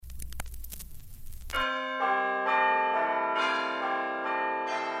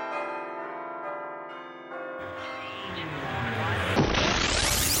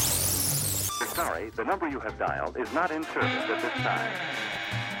sorry, the number you have dialed is not in service at this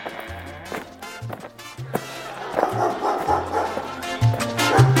time.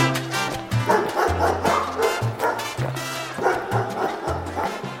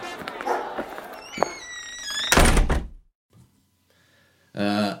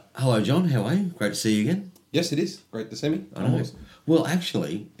 Hello, John. How are you? Great to see you again. Yes, it is. Great to see me. I know. Well,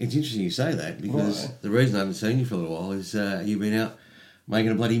 actually, it's interesting you say that because the reason I haven't seen you for a little while is you've been out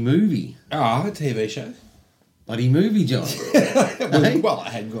making a bloody movie. Ah, a TV show. Bloody movie, John. Well, I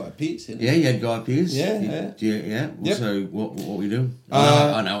had Guy Pearce in it. Yeah, you had Guy Pearce. Yeah. Yep. So what were you doing?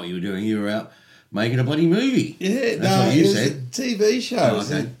 I know what you were doing. You were out making a bloody movie. Yeah, That's what you it was said. a TV show. Oh, It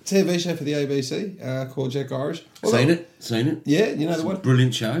was a TV show for the ABC called Jack Irish. Seen it? Yeah, you know the one.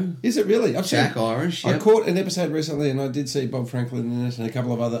 Brilliant show. Is it really? I've Jack seen, Irish. I Yep. caught an episode recently, and I did see Bob Franklin in it, and a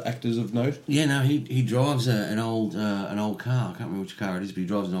couple of other actors of note. Yeah, no, he drives an old car. I can't remember which car it is, but he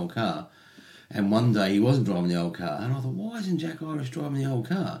drives an old car. And one day he wasn't driving the old car, and I thought, why isn't Jack Irish driving the old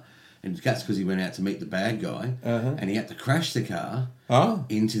car? And that's because he went out to meet the bad guy, and he had to crash the car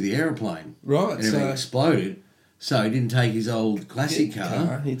into the aeroplane. Right, And everything so- exploded. So he didn't take his old classic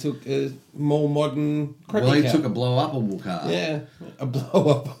car. He took a more modern crappy Well, he car. took a blow-upable car. Yeah, a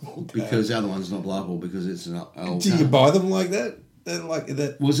blow-up car. Because the other one's not blowable because it's an old Do car. you buy them like that? They're like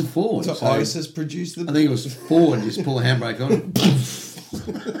that. It was a Ford. So so ISIS produced them? I think it was Ford. Just pull the handbrake on.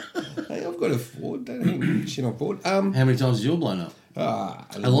 Hey, I've got a Ford. Don't hang shit on Ford. How many times has yours blown up? A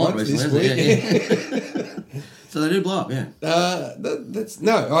A lot this recently, week. hasn't it? Yeah. So they do blow up, yeah. I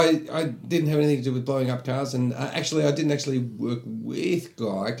didn't have anything to do with blowing up cars, and actually I didn't actually work with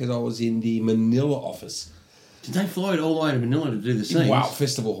Guy because I was in the Manila office. Did they fly it all the way to Manila to do the scenes? Wow,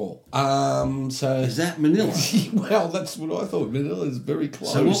 Festival Hall. So Is that Manila? well, that's what I thought. Manila is very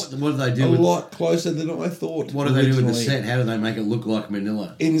close. So what do they do a with... lot closer than I thought. What do they do with the originally. set? How do they make it look like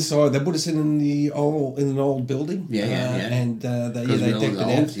Manila? Inside, they put us in an old building. Yeah. And they decked Manila's it old,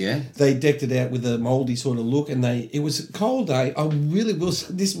 out. yeah. They decked it out with a mouldy sort of look, and it was a cold day. I really will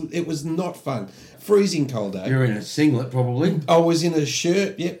say it was not fun. Freezing cold day. You're in a singlet, probably. I was in a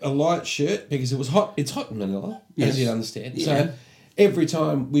shirt, a light shirt, because it was hot. It's hot in Manila, Yes. as you understand. Yeah. So every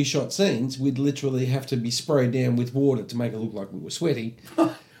time we shot scenes, we'd literally have to be sprayed down with water to make it look like we were sweaty.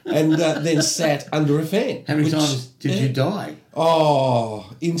 And then sat under a fan. How many times did you die? Oh,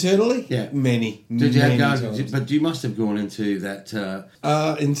 internally? Yeah. Many. Did you have many go? times. But you must have gone into that Hypothermia.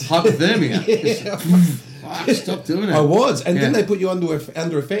 hypothermia. Stop doing it. I was, and then Yeah. they put you under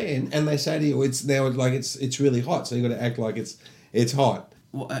a fan, and they say to you, "It's now like it's really hot, so you got to act like it's hot."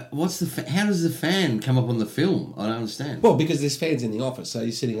 What's the? How does the fan come up on the film? I don't understand. Well, because there's fans in the office, so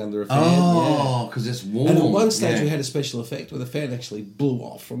you're sitting under a fan. Oh, because it's warm. And at one stage, yeah. we had a special effect where the fan actually blew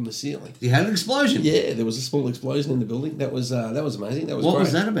off from the ceiling. You had an explosion. Yeah, there was a small explosion in the building. That was amazing. That was What great.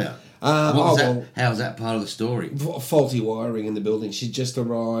 was that about? How was that part of the story? Faulty wiring in the building. She'd just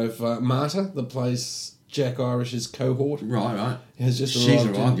arrived. Marta, that plays Jack Irish's cohort, Right. has just She's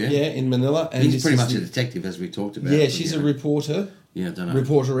arrived. arrived, yeah. In Manila. And He's this pretty is much the- a detective, as we talked about. Yeah, she's a reporter. Yeah, I don't know.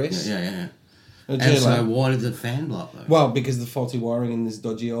 Reporteress. Yeah. A And journalist. so, why did the fan blow up though? Well, because of the faulty wiring in this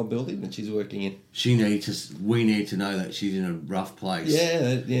dodgy old building that she's working in. We need to know that she's in a rough place.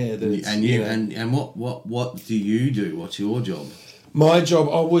 Yeah. And what do you do? What's your job? My job,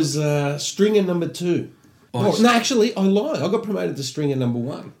 I was stringer number 2. Oh, No, actually, I lied. I got promoted to stringer number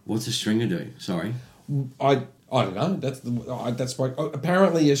 1. What's a stringer do? Sorry. I don't know. That's why.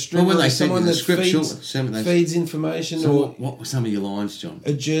 Apparently, a stringer when they is send someone you the that script, feeds information. So or what were some of your lines, John?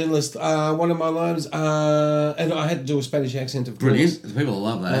 a journalist. One of my lines, and I had to do a Spanish accent, of Brilliant. course. People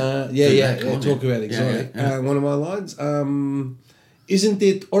love that. Yeah. Do that content. Talk about exotic. Yeah. One of my lines. Isn't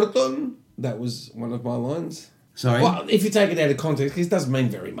it Orton? That was one of my lines. Sorry. Well, if you take it out of context, it doesn't mean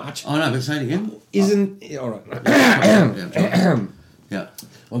very much. I know, but say it again. Isn't all right? Yeah.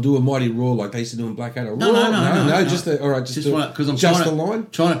 I'll do a mighty roar like they used to do in Blackadder. No. Just all right. Just Because I'm just trying the line.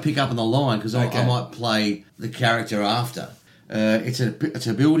 Trying to pick up on the line because Okay. I might play the character after. It's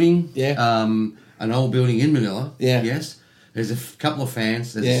a building. Yeah. An old building in Manila. Yeah. Yes. There's a couple of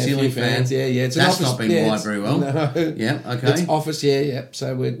fans. There's Yeah, a a few ceiling fans, fan. yeah. It's an That's office, not been yeah, wired it's- very well. No. Yeah. Okay. It's office, yeah.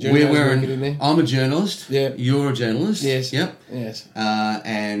 So we're We're journalists wearing. working in there. I'm a journalist. Yeah. You're a journalist. Yes. Yep. Yes.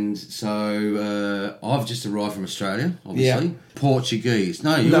 And so I've just arrived from Australia, obviously. Portuguese.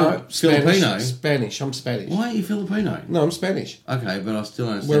 No, you're Filipino. Spanish. I'm Spanish. Why are you Filipino? No, I'm Spanish. Okay, but I still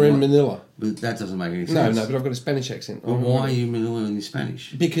don't understand. We're in Manila. But that doesn't make any No, sense. but I've got a Spanish accent. But why are you Manila in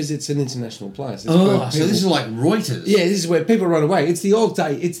Spanish? Because it's an international place. It's Oh, where so this is people- like Reuters. Yeah, this is where people run away. It's the old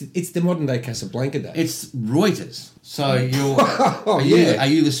day. It's the modern day Casablanca day. It's Reuters. So you're. Oh, are yeah.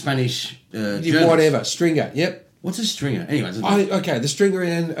 You the Spanish journalist? Whatever. Stringer. Yep. What's a stringer? Anyway, it doesn't matter. Okay, the stringer,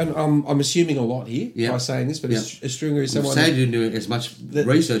 and I'm assuming a lot here Yeah. by saying this, but Yeah. a stringer is I'm someone sad that you didn't do as much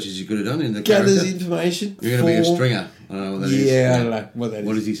research as you could have done in the gathers character. information. You're going to be a for- stringer. I don't know what that is. Yeah, I don't know what that is.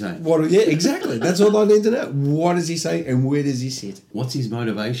 What does he say? Yeah, exactly. That's all I need to know. What does he say, and where does he sit? What's his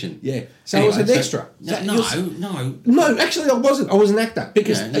motivation? Yeah. So I was an extra. No. No, actually, I wasn't. I was an actor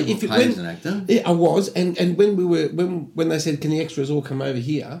because Yeah, you were paid as an actor. Yeah, I was, and when we were when they said, "Can the extras all come over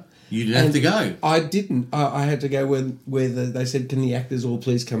here?" You didn't have to go. I didn't. I had to go where they said, "Can the actors all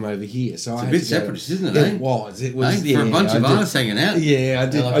please come over here?" So It's I a had bit to go. separatist, isn't it? It was. It was. For a bunch of artists hanging out. Yeah, I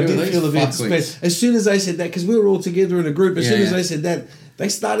did. They're like, I "Who are did these feel a bit. fuckwits?" As soon as they said that, because we were all together in a group. As soon Yeah, as yeah. they said that, they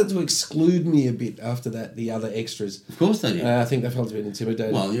started to exclude me a bit. After that, the other extras. Of course they did. I think they felt a bit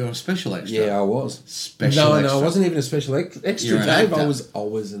intimidated. Well, you're a special extra. Yeah, I was. Special No, extra. I wasn't even a special extra, You're an Dave. actor. I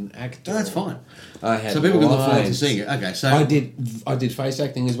was an actor. No, that's fine. I had So people can look forward to lines. seeing it. Okay, so I did face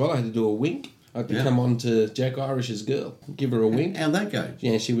acting as well. I had to do a wink. I had to Yeah. come on to Jack Irish's girl, give her a wink. How'd that go?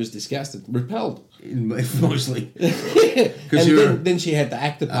 Yeah, she was disgusted, repelled. Mostly. And you're then she had the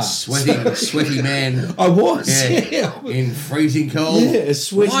actor a part. sweaty man. I was, Yeah. yeah. In freezing cold. Yeah, a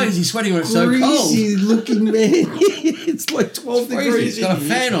sweaty, Why is he sweating when it's so cold? greasy looking man. It's like 12 Freezing. degrees. He's got a in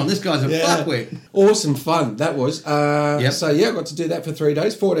fan here. on. This guy's a Yeah. fuckwit. Awesome fun, that was. Yep. So, yeah, I got to do that for 3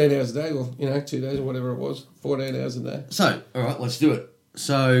 days, 14 hours a day, or, 2 days or whatever it was, 14 hours a day. So, all right, let's do it.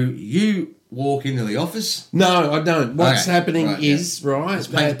 So, you walk into the office. No, I don't. What's Okay, happening right, is, right, Let's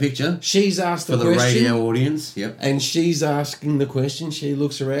paint a picture she's asked for the the question, radio audience. Yep. and she's asking the question. She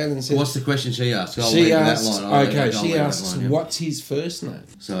looks around and says, What's the question she asked? I'll leave she with asks, that line. I'll leave okay, with she that asks, line, yeah. what's his first name?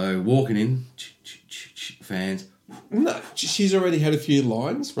 So, walking in, fans. No, she's already had a few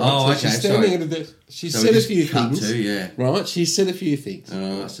lines, right? Oh, so okay, she's standing sorry. at a desk. She's So said we a just few cut things. to, yeah. Right, she's said a few things.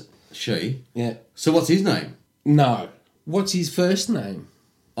 She. Yeah. So, what's his name? No. What's his first name?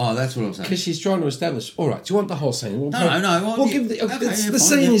 Oh, that's what I'm saying. Because she's trying to establish, all right, do you want the whole scene? We'll No. Well, we'll yeah, give the, okay, it's, yeah, the fine,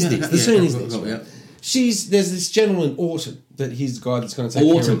 scene yeah, is yeah, this. yeah, The scene is got- this. got- right? yeah. There's this gentleman, Orton, that he's the guy that's going to take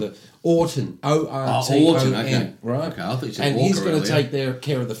care Orton. of the... Orton, O-R-T-O-N, Oh, Orton, okay. right? Okay, I thought you said and he's Walker going to earlier. take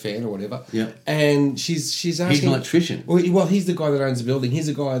care of the fan or whatever. Yeah. And she's asking... He's an electrician. Well, he's the guy that owns the building. He's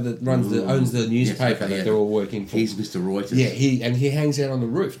the guy that owns the newspaper that they're all working for. He's Mr. Reuters. Yeah, he hangs out on the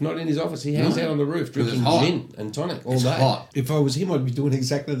roof, not in his office. He hangs out on the roof Because drinking it's hot. gin and tonic all It's day. hot. If I was him, I'd be doing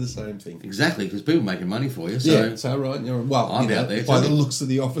exactly the same thing. Exactly, because people are making money for you. So Yeah, so right, well, I'm out there by too. the looks of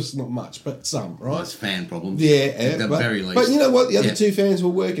the office, not much, but some, right? that's fan problems. Yeah, at the but, very least. But you know what? The other Yeah. two fans were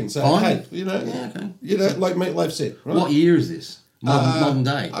working, so Fine. hey, Yeah, okay. like Meatloaf said, right? What year is this? Modern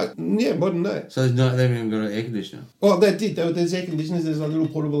day. Yeah, modern day. So they haven't even got an air conditioner. Well, they did. There's air conditioners. There's a little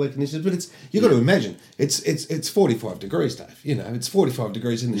portable air conditioners, but you've got to imagine it's 45 degrees, Dave. It's 45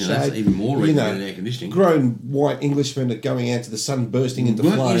 degrees in the Yeah, shade. that's even more reason to get an air conditioning. Grown white Englishmen that going out to the sun, bursting into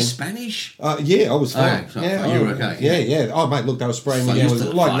Weren't flame. you Spanish? Yeah, I was fine. Okay, so yeah, you were okay, Yeah, yeah. yeah. Oh, mate, look, they were spraying So me down used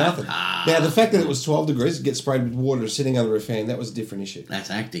with to like fire. nothing. Now, the fact that it was 12 degrees, get sprayed with water sitting under a fan, that was a different issue. That's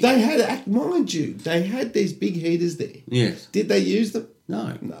acting. They had, mind you, they had these big heaters there. Yes. Did they use them?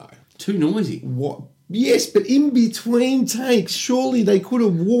 No. No. Too noisy. What? Yes, but in between takes, surely they could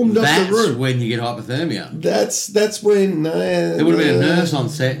have warmed up That's the room. when you get hypothermia. That's when. There would have been a nurse on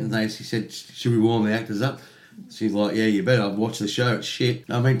set, and she said, "Should we warm the actors up?" She's like, "Yeah, you better. I've watched the show. It's shit.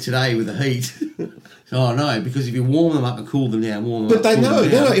 I mean, today with the heat." Oh no, because if you warm them up and cool them down, warm them But up, they cool know,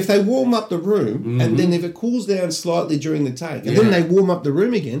 them down. no, if they warm up the room, and then if it cools down slightly during the take, and then Yeah. they warm up the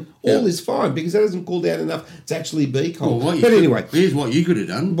room again, all Yeah. is fine, because that doesn't cool down enough to actually be cold. Well, what you But could- anyway, here's what you could have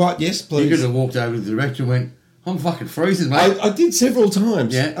done. but yes, You please. could have walked over to the director and went, "I'm fucking freezing, mate. I did several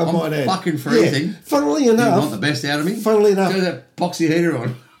times. Yeah, I I'm might add. fucking freezing. Yeah. Funnily You want the enough, best out of me? Funnily enough- Turn that boxy heater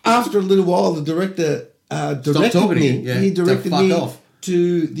on." after a little while, the director directed talking to me. you, yeah, He to directed fuck me off.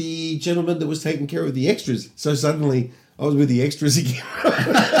 to the gentleman that was taking care of the extras. So suddenly, I was with the extras again.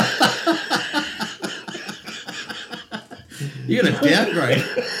 You got a downgrade.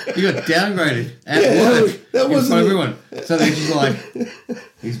 You got downgraded at Yeah, work that in wasn't front of it. everyone. So they're just like,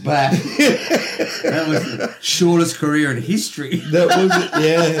 "He's back." That was the shortest career in history. That was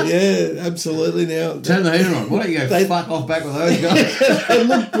it. Yeah, absolutely. Now Turn the heater on. Why don't you go They- fuck off back with those guys? I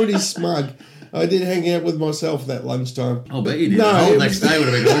looked pretty smug. I did hang out with myself that lunchtime. I'll bet you did. No, The whole it next was- day would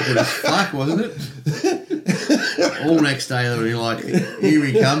have been awkward as fuck, wasn't it? All next day they would be like, "Here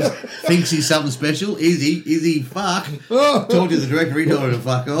he comes. Thinks he's something special. Is he? Is he? Fuck." Oh. Talked to the director. He told him to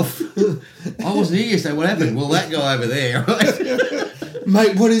fuck off. I wasn't here yesterday. What happened? Well, that guy over there. Right?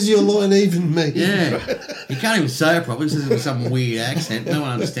 Mate, what does your line even mean? Yeah. He can't even say it properly. He says it with some weird accent. No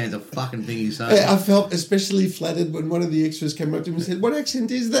one understands a fucking thing he's saying. I felt especially flattered when one of the extras came up to him and said, "What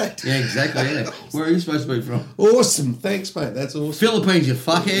accent is that?" Yeah, exactly, yeah. Where are you supposed to be from? Awesome. Thanks, mate. That's awesome. Philippines, you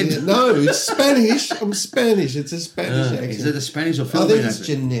fuckhead. Yeah, no, it's Spanish. I'm Spanish. It's a Spanish accent. Is it a Spanish or I Filipino think it's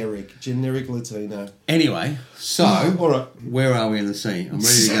accent? generic Latino. Anyway, so All right. where are we in the scene? I'm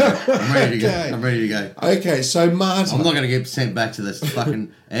ready to go. I'm ready to go. Okay. I'm ready to go. Okay, so Marta. I'm not going to get sent back to this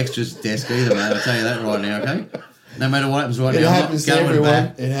fucking extras desk either, mate. I'll tell you that right now, okay? No matter what happens right It now, I'm happens not to going everyone.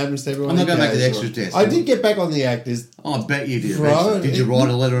 back. It happens to everyone. I'm not going back to the occasionally. extras desk. I did get back on the actors. Oh, I bet you did. Right. Did you write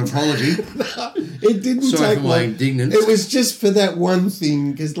a letter of apology? It didn't Sorry take for my long. indignance. It was just for that one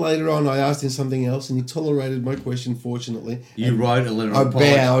thing, because later on I asked him something else and he tolerated my question, fortunately. You wrote a letter of I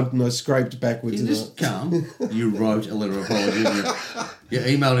apology. bowed and I scraped backwards. You and just calm. You wrote a letter of apology, didn't you? You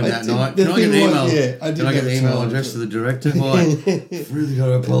emailed him I that did. night. The Can I get an thing was, email? yeah, I did Can I get get the a email time. address to the director? Why? I've really got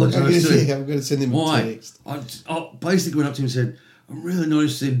to apologise to him. I'm going to send him a Why? text. I basically went up to him and said, I'm really not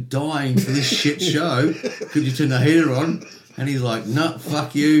interested in dying for this shit show. Could you turn the heater on? And he's like, no,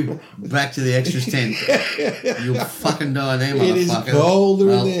 fuck you. Back to the extras tent. You'll fucking die there, motherfucker. It is colder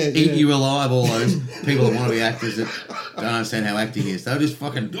in I'll there, eat yeah. you alive, all those people that want to be actors that don't understand how acting is. They'll just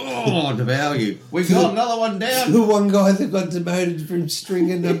fucking, devour you. We've got another one down. The one guy that got demoted from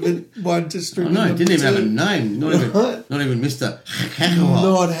stringer number one to I stringer know, he number didn't even have a two. name. Not even Mr.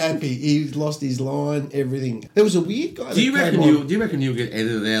 Not happy. He lost his line, everything. There was a weird guy. Do you that reckon came on. you'll get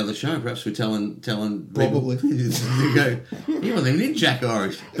edited out of the show? Perhaps we're telling Probably. people, you go, you wasn't even in Jack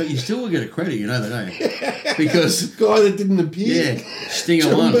Irish, but you still will get a credit. You know that, don't you? Because guy that didn't appear? yeah, Stinger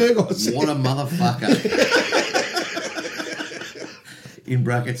John won. Burgos. What a motherfucker! In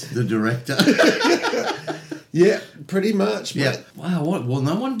brackets, the director. Yeah, pretty much. Yeah. Mate. Wow. What? Well,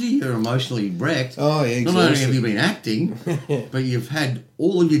 no wonder you're emotionally wrecked. Oh, yeah, Not only have exhausted. you been acting, but you've had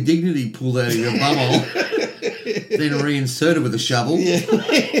all of your dignity pulled out of your bumhole, then reinserted with a shovel,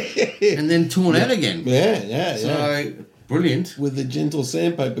 and then torn out again. Yeah. So brilliant. With the gentle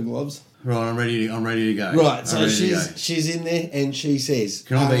sandpaper gloves. Right, I'm ready to go. Right, I'm so ready to go. she's in there and she says,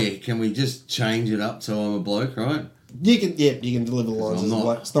 Can we just change it up so I'm a bloke, right? you can deliver the lines I'm as a not.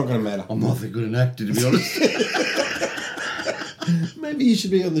 bloke. It's not going to matter. I'm not that good an actor, to be honest. Maybe you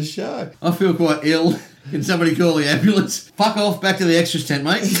should be on the show. I feel quite ill. Can somebody call the ambulance? Fuck off, back to the extras tent,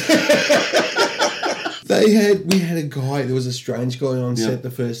 mate. We had a guy, there was a strange guy on Yeah. set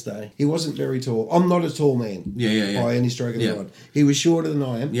the first day. He wasn't very tall. I'm not a tall man. Yeah. By any stroke of the Yeah. rod. He was shorter than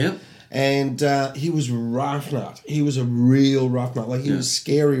I am. Yeah. And he was rough nut. He was a real rough nut. Like, he Yeah. was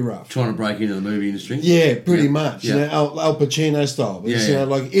scary rough. Trying to break into the movie industry. Yeah, pretty much. Yeah. You know, Al Pacino style. It's, Yeah.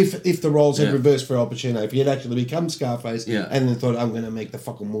 like if the roles had Yeah. reversed for Al Pacino, if he had actually become Scarface Yeah. and then thought, I'm going to make the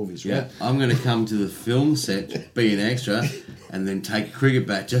fucking movies, right? Yeah, I'm going to come to the film set, be an extra, and then take a cricket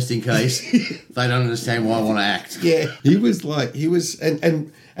bat just in case they don't understand why I want to act. Yeah, he was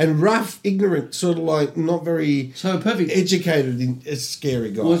and rough, ignorant, sort of like not very So perfect. educated, a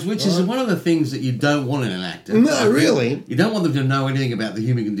scary guy. Which is right? one of the things that you don't want in an actor. No, I think. really. You don't want them to know anything about the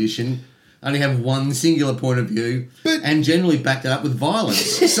human condition, only have one singular point of view, But- and generally backed up with violence.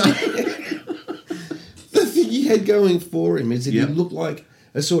 So, The thing he had going for him is that Yep. he looked like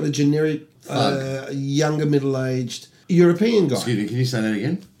a sort of generic, Thug. younger, middle-aged European guy. excuse me, can you say that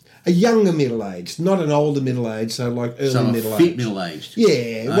again? A younger middle-aged, not an older middle-aged, so like early So a middle-aged. fit middle-aged.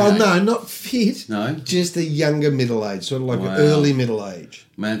 Yeah, well, Okay. no, not fit. No? Just a younger middle-aged, sort of like Wow. an early middle-age.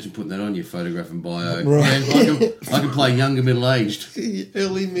 Imagine putting that on your photograph and bio. Right. Yeah, I can play younger middle-aged.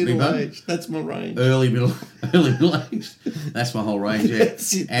 Early middle-aged, that's my range. Early middle-aged. That's my whole range, yeah.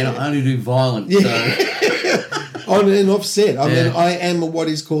 That's it, And yeah. I only do violent, so On and offset. I mean, Yeah. I am what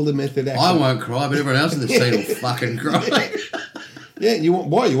is called a method actor. I won't cry, but everyone else in the scene will fucking cry. Yeah, you want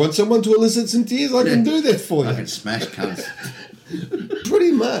why? You want someone to elicit some tears? I can Yeah. do that for I you. can smash cunts.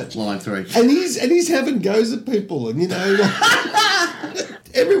 Pretty much. Line 3. And he's having goes at people, and like,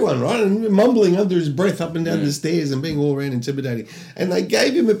 everyone, right? And mumbling under his breath up and down the stairs and being all around intimidating. And they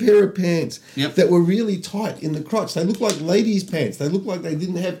gave him a pair of pants Yep. that were really tight in the crotch. They looked like ladies' pants. They looked like they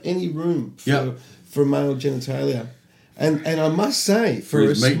didn't have any room Yep. for male genitalia. And I must say, for a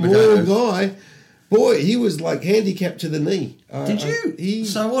his meat small potatoes. guy, boy, he was like handicapped to the knee. Did you? He,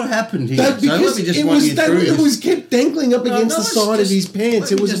 So what happened here? that, So let because me just it run was you through it this. was kept dangling up against the it's side of just- his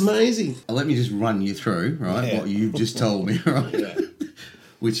pants. let It me was just- amazing. Let me just run you through, right, Yeah. what you've just told me, right? Yeah.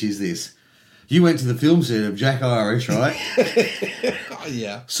 Which is this. You went to the film set of Jack Irish, right? Oh,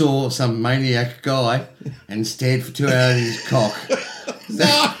 yeah. Saw some maniac guy and stared for 2 hours at his cock.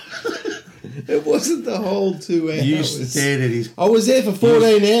 No, it wasn't the whole 2 hours. You stared at his... I was there for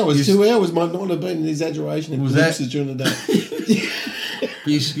 14 hours. you- 2 hours might not have been an exaggeration. It Was was that- during the day.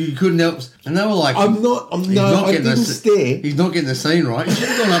 But you couldn't help. And they were like, I getting didn't stare. He's not getting the scene right. You should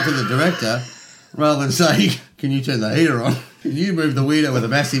have gone up to the director rather than say, can you turn the heater on? Can you move the weirdo with a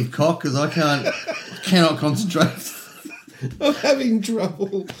massive cock? Because I cannot concentrate. I'm having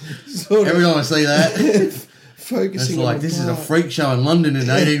trouble. Every time I see that, focusing. it's like, on this is a part. freak show in London in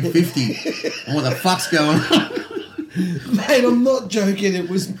 1850. What the fuck's going on? Mate, I'm not joking. It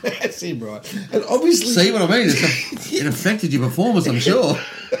was massive, right? And obviously, See what I mean? It affected your performance, I'm sure.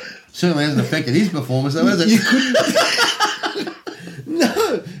 Certainly hasn't affected his performance, though, has it? you couldn't.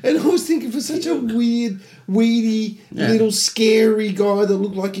 No, and I was thinking for such a weird, weedy, little scary guy that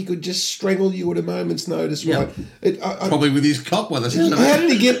looked like he could just strangle you at a moment's notice, right? Probably with his cock by the sound of How it.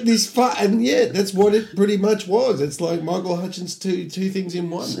 did he get this far? And yeah, that's what it pretty much was. It's like Michael Hutchins, two things in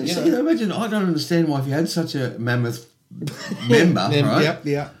one. You know? Imagine, I don't understand why if you had such a mammoth member, right?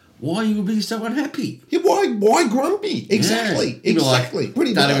 Yeah. Why you would be so unhappy? Yeah, why grumpy? Exactly. Yeah. You'd be like, Exactly.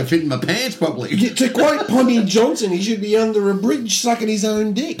 Pretty don't even much. fit in my pants properly. To quote Pommy Johnson, he should be under a bridge sucking his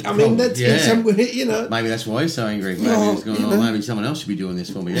own dick. I mean, that's Yeah. somewhere, you know. Maybe that's why he's so angry. Maybe Oh, he's going, you know. maybe someone else should be doing this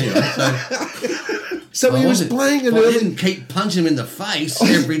for me anyway. So So he was playing an I early. didn't keep punching him in the face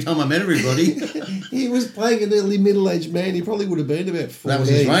every time I met everybody. He was playing an early middle-aged man. He probably would have been about 40. That was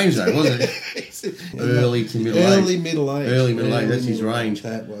his range, though, wasn't it? Early to middle age. Early middle age. Early middle age, that's his middle age. range.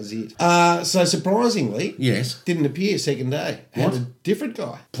 That was it. So surprisingly, Yes. didn't appear second day. Had What? a different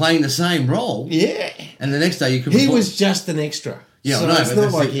guy. Playing the same role. Yeah. And the next day you could He perform- was just an extra. Yeah, so I know, it's but not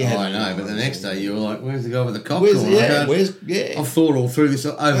that's like the- he had. I know, but the next day you were like, where's the guy with the cock? Where's, on? I've thought all through this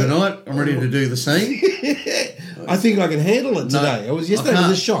overnight. I'm ready to do the scene. I think I can handle it today. Yesterday was a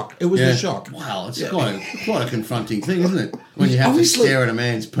can't. shock. It was Yeah. a shock. Wow, it's quite a confronting thing, isn't it? When you have Obviously- to stare at a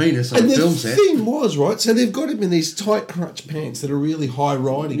man's penis on And a the film set. thing was, right, so they've got him in these tight crutch pants that are really high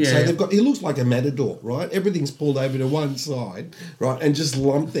riding. So Yeah. they've got, he looks like a matador, right? Everything's pulled over to one side, right, and just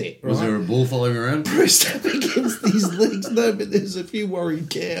lumped there, right? Was there a bull following around? Pressed up against these legs, no, but there's a few worried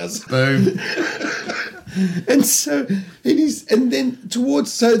cows. Boom. And so they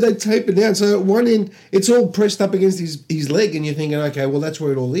tape it down. So at one end, it's all pressed up against his leg, and you're thinking, okay, well, that's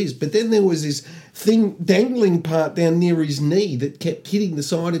where it all is. But then there was this thing dangling part down near his knee that kept hitting the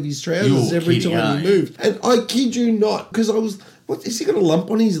side of his trousers You're every kidding, time aren't he you? moved. And I kid you not, because I was, what is he got a lump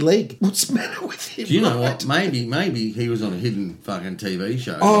on his leg? What's the matter with him? Do you know right? what? Maybe he was on a hidden fucking TV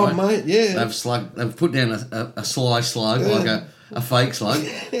show. Oh, right? mate, yeah. They've put down a sly slug, like a fake slug,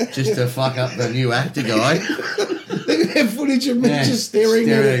 just to fuck up the new actor guy. They could have footage of me just staring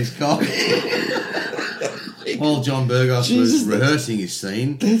at at it. his cock. While John Burgos Jesus, was rehearsing his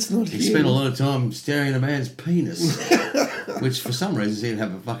scene, That's not he him. spent a lot of time staring at a man's penis, which for some reason he'd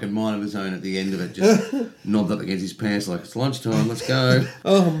have a fucking mind of his own at the end of it, just knobbed up against his pants like, it's lunchtime, let's go.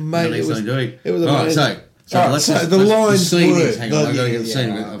 Oh, mate, Next thing to eat. it was All right, amazing. so All right, let's so just, the let's- lines scene were- is, hang on, I've got to get the yeah, scene.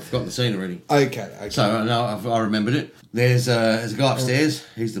 right. I've got the scene already. Okay. So no, I remembered it. There's a guy upstairs.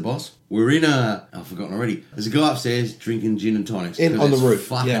 He's the boss. We're in I've forgotten already. There's a guy upstairs drinking gin and tonics. On because the it's roof.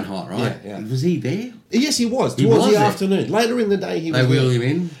 Fucking Yeah. hot, right? Yeah. Was he there? Yes, he was. He Towards was the there. afternoon. Later in the day, he was They wheel there. him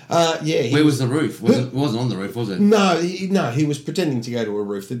in. Yeah. Where was the roof? It wasn't on the roof, was it? No, he was pretending to go to a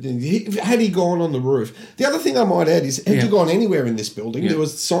roof. Had he gone on the roof? The other thing I might add is, had Yeah. you gone anywhere in this building, Yeah. there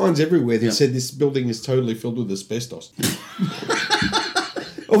was signs everywhere that Yeah. said this building is totally filled with asbestos.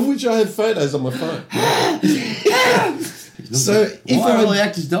 Of which I have photos on my phone. So Why are all the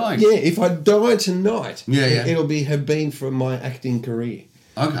actors dying? Yeah, if I die tonight, Yeah. it'll have been from my acting career.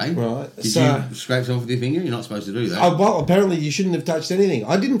 Okay. Right, Did so- you scrape something with your finger? You're not supposed to do that. Well, apparently you shouldn't have touched anything.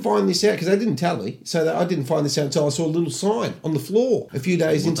 I didn't find this out because they didn't tell me. So I didn't find this out until I saw a little sign on the floor a few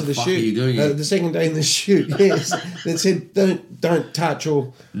days What into the the fuck shoot. are you doing here? The second day in the shoot, yes, that said don't touch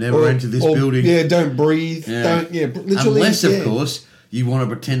or Never enter this building. Yeah, don't breathe. Yeah. Don't literally. Unless, yeah. of course, you want to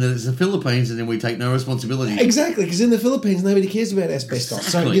pretend that it's the Philippines and then we take no responsibility. Exactly, because in the Philippines nobody cares about asbestos.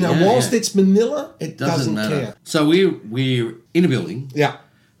 Exactly, So yeah, whilst yeah. it's Manila, it doesn't matter. count. So we're in a building Yeah.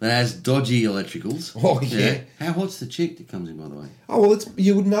 that has dodgy electricals. Oh, yeah. How hot's the chick that comes in, by the way? Oh well,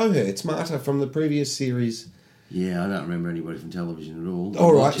 you would know her. It's Marta from the previous series. Yeah, I don't remember anybody from television at all.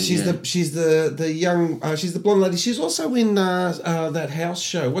 All right, Watch it, she's yeah. the young she's the blonde lady. She's also in that house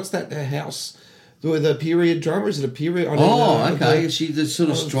show. What's that house? The period drama? Is it a period? I don't know. Okay. She's the sort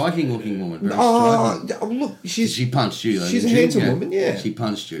of striking looking woman. Very Oh, striking. look, she's She punched you, though. she's a didn't she? handsome woman, yeah. She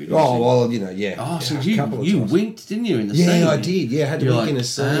punched you. didn't oh she? well, yeah. Oh, so a couple of you times. winked, didn't you, in the scene? Yeah, I did. Yeah, I had to You're wink like, in a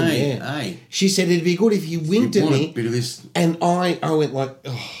scene. Hey, yeah. hey. She said it'd be good if you winked You at want me, a bit of this? and I went like,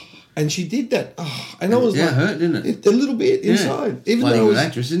 oh, And she did that. Oh, and I was Yeah, like, it hurt, didn't it? A little bit inside. Even Bloody though I good was,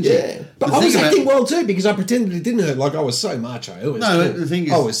 actress, isn't she? yeah. But The I thing was about- acting well too because I pretended it didn't hurt. Like I was so macho. It was No, cool. the thing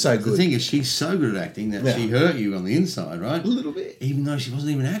is, I was so good. The thing is, she's so good at acting that Yeah. she hurt you on the inside, right? a little bit. Even though she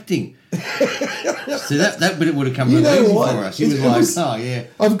wasn't even acting. So that bit would have come You real know easy what? for us. She It was like, was- oh yeah,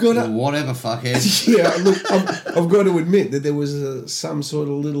 I've got well, to. whatever, fuckhead. Yeah, look, I've got to admit that there was some sort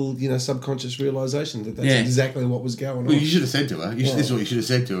of little, subconscious realization that that's Yeah. exactly what was going on. Well, you should have said to her. This is what you should have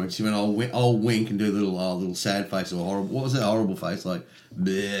said to her. And she went, I'll wink and do a little sad face or horrible. What was that horrible face like?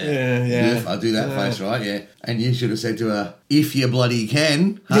 Bleh, Yeah. bleh. I'll do that face, right? Yeah. And you should have said to her, if you bloody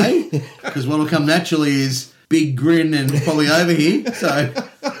can, hey, because what'll come naturally is big grin and probably over here. So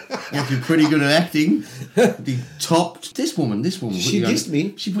you have to be pretty good at acting. The top. This woman. She dissed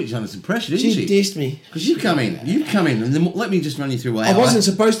me. She put you under some pressure, didn't she? She dissed me. Because you come in, and then let me just run you through. I wasn't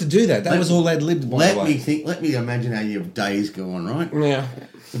supposed to do that. That was all they'd lived by. Let me imagine how your day's go on, right? Yeah.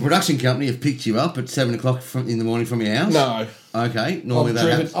 The production company have picked you up at 7 o'clock in the morning from your house. No. Okay. Normally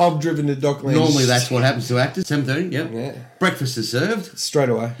I've driven to Docklands. Normally that's what happens to actors. 7:30. Yep. Yeah. Breakfast is served. Straight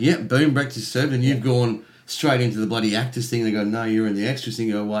away. Yep. Boom. Breakfast is served, and you've gone straight into the bloody actors thing. They go, no, you're in the extras thing.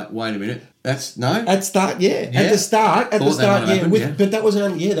 You go, wait a minute. That's no. At start, yeah. Yeah. At the start, Thought that might have happened, yeah. But that was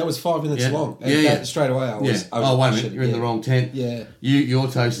only, that was 5 minutes Yeah. long. Yeah, And yeah. that, straight away, I was. Yeah. Oh, wait a minute. You're in the wrong tent. Yeah. Your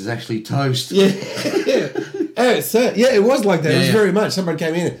toast is actually toast. Yeah. yeah. Oh, sir. Yeah, it was like that. Yeah, it was yeah. very much. Someone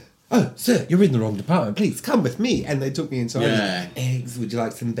came in and, oh, sir, you're in the wrong department. Please come with me. And they took me inside. Yeah. Eggs, would you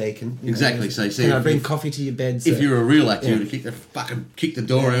like some bacon? Exactly. So you see, Can I if- bring if- coffee to your bed, sir? If you're a real actor, Yeah. you would kick the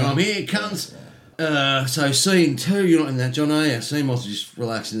door in. I'm here, cunts. So scene 2, you're not in that, John, are you? Scene was just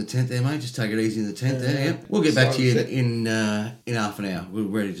relax in the tent there, mate. Just take it easy in the tent there. Yep. We'll get back to you in half an hour. We're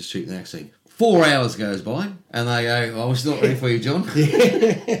ready to shoot the next scene. 4 hours goes by, and they go, "Oh, we're still not ready for you, John. Hope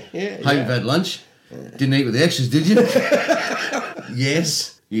you've had lunch. Didn't eat with the extras, did you?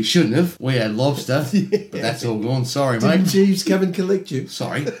 Yes. You shouldn't have. We had lobster, but that's all gone. Sorry, Didn't mate. Jeeves come and collect you?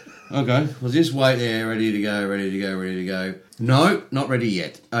 Sorry. Okay. Well, just wait there. Ready to go. No, not ready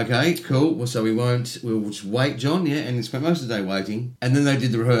yet. Okay, cool. Well, so we'll just wait, John, yeah, and spent most of the day waiting. And then they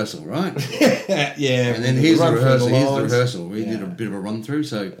did the rehearsal, right? Yeah. And then here's the Run through lines. rehearsal. We did a bit of a run through.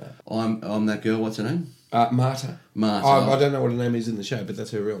 So I'm that girl. What's her name? Marta. Marta. I don't know what her name is in the show, but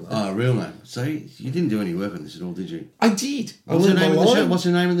that's her real name. Oh, real name. So you didn't do any work on this at all, did you? I did. What's her name in the show? What's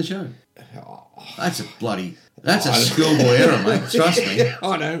her name in the show? That's a schoolboy error, mate. Trust me.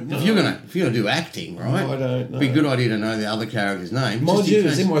 I don't know. If you're gonna do acting, right? I don't know. It'd be a good idea to know the other character's name. Mind just you, in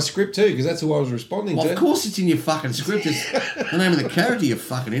it's case. in my script too, because that's who I was responding Well, to. of course it's in your fucking script. It's the name of the character, you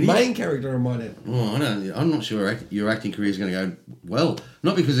fucking idiot. Main character, I might add. Oh, I'm not sure your acting career is going to go well.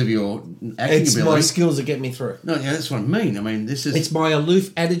 Not because of your acting It's ability. my skills that get me through. No, yeah, that's what I mean. I mean, this is... It's my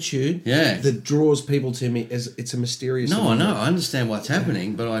aloof attitude Yeah. that draws people to me. As it's a mysterious. No, I know. I understand what's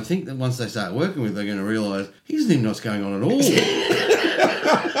happening, but I think that once they start working with, they're going to realise he doesn't even know what's going on at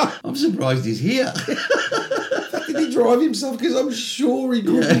all. I'm surprised he's here. Did he drive himself? Because I'm sure he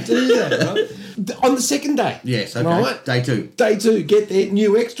couldn't do that. Right? On the second day. Yes, okay. Right? Day 2. Day 2, get there,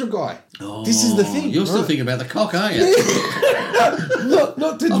 new extra guy. Oh, This is the thing. You're still right? thinking about the cock, aren't you?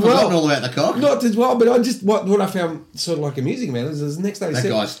 Not to I've dwell. forgotten all about the cock. Not to dwell, but I just what I found sort of like amusing about it is the next day. That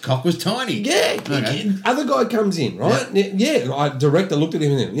guy's cock was tiny. Yeah, Okay. other guy comes in, right? Yeah, director looked at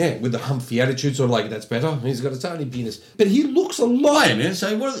him and with the humpy attitude, sort of like, that's better. He's got a tiny penis, but he looks a lot. Wait a minute.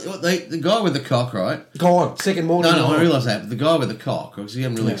 So the guy with the cock, right? Go on, second morning. No, I realise that. But the guy with the cock, because he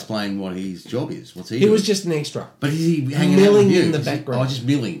hasn't really explained what his job is. What's he He doing? was just an extra, But is he hanging out milling with you? in the Is he- background. Oh, just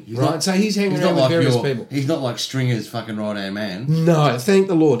milling. He's right? not- So he's hanging He's around not with like various your, people. He's not like Stringer's fucking right-hand man. No, thank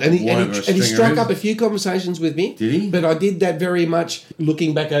the Lord. And he Whatever a he stringer struck is. up a few conversations with me. Did he? But I did that very much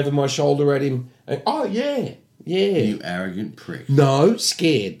looking back over my shoulder at him. And, oh, yeah. You arrogant prick. No,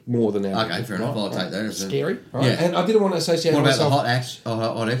 scared more than ever. Okay, fair enough. I'll take that as a- Scary. Right? Yeah. And I didn't want to associate What about the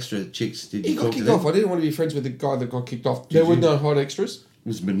myself. hot extra chicks? Did He you got talk to kicked them? off. I didn't want to be friends with the guy that got kicked off. There were no hot extras. It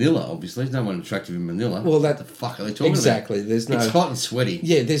was Manila, obviously. There's no one attractive in Manila. Well, what the fuck are they talking exactly. about? There's no. It's hot and sweaty.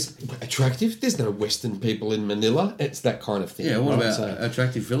 Yeah, there's attractive. There's no Western people in Manila. It's that kind of thing. Yeah, what right? about So-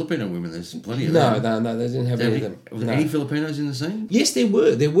 attractive Filipino women? There's plenty of No, them. they didn't have any of them. Was No. there any Filipinos in the scene? Yes, there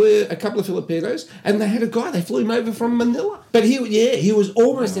were. There were a couple of Filipinos, and they had a guy. They flew him over from Manila. But he was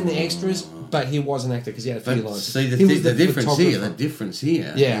almost in the extras, but he was an actor because he had a few But lines. see, He was the difference here,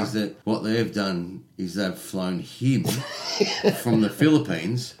 photographer. Yeah. is that what they've done is they've flown him from the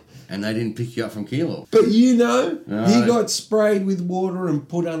Philippines and they didn't pick you up from Keilor. But you know, No. he got sprayed with water and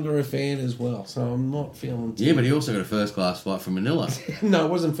put under a fan as well. So I'm not feeling. Yeah, but he also got a first class flight from Manila, No, it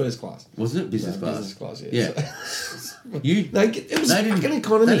wasn't first class. wasn't it? Business class. Business class, yeah. Yeah. You. No, it was They fucking didn't.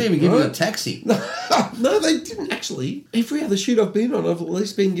 economy. They didn't even give you a right? taxi. No, they didn't actually. Every other shoot I've been on, I've at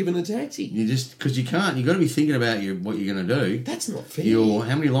least been given a taxi. You just because you can't. You got to be thinking about what you're going to do. That's not fair.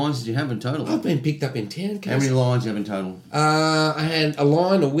 How many lines did you have in total? I've been picked up in town. How many lines do you have in total? I had a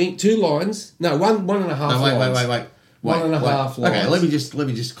line, a wink, 2 lines. No, one and a half. No, wait. lines. One and a half Okay, lines. let me just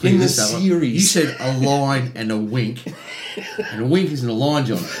clear In the this up. series. You said a line and a wink, and a wink isn't a line,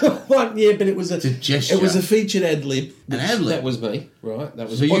 John. What? Yeah, but it was a gesture. It was a featured ad lib. An ad lib? That was me, right? That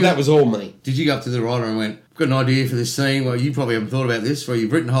was So you that got- was all me. Did you go up to the writer and went, "I've got an idea for this scene"? Well, you probably haven't thought about this. Where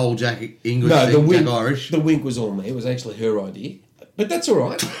you've written whole Jack English, No, the thing, wink. Jack Irish. The wink was all me. It was actually her idea, but that's all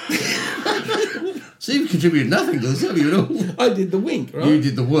right. So you've contributed nothing to this, have you at all? I did the wink, right? You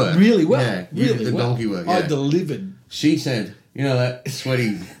did the work really well. Yeah, you really did the well. donkey work. I Yeah. delivered. She said, "You know that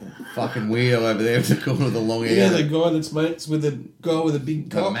sweaty fucking weirdo over there in the corner with the long Yeah, hair, the guy that's mates with the guy with a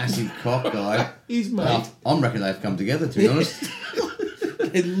big the cock. massive cock guy." He's mate. Well, I'm reckon they've come together. To be honest,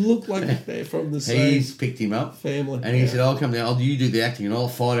 It looked like they're from the same he's picked him up. family. And he Yeah. said, "I'll come down. You do the acting, and I'll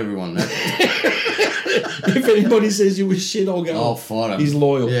fight everyone." If anybody says you was shit, I'll go. I'll fight him. He's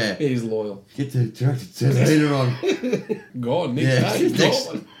loyal. Yeah. He's loyal. Get the director Terminator on. God, Nick Yeah, Cage, next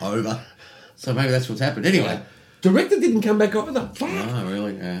God. over. So maybe that's what's happened. Anyway. Director didn't come back either. Fuck. Oh,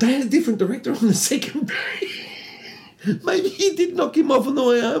 really? Yeah. They had a different director on the second day. Maybe he did knock him off on the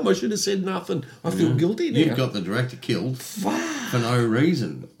way home. I should have said nothing. I feel guilty now. You've got the director killed for no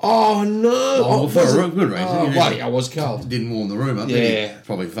reason. Oh no! Oh, for was a it- good reason. Oh, You buddy, didn't- I was cold. Didn't warm the room up. Yeah. Did he?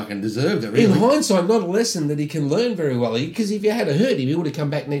 Probably fucking deserved it, In really. hindsight, not a lesson that he can learn very well. Because if you had heard him, he would have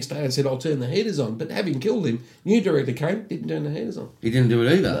come back next day and said, "I'll turn the heaters on." But having killed him, new director came, didn't turn the heaters on. He didn't do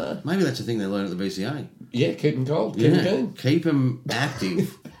it either. Maybe that's the thing they learn at the BCA. Yeah, keep him cold, keep him keen. Keep him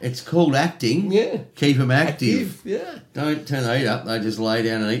active. It's called acting. Yeah. Keep them active. Yeah. Don't turn the heat up. They just lay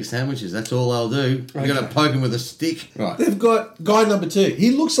down and eat sandwiches. That's all they'll do. You've got to poke them with a stick. Right. They've got guy number 2. He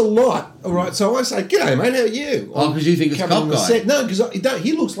looks a lot. All right, so I say, "G'day, mate. How are you?" Oh, 'cause you think it's Coming cop on the guy. set. No, because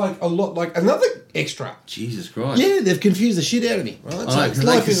he looks like a lot like another extra. Jesus Christ. Yeah, they've confused the shit out of me. Right, I know, it's because they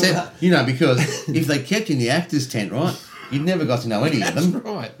life can is set, hard. because if they kept you in the actors' tent, right, you'd never got to know any of That's them.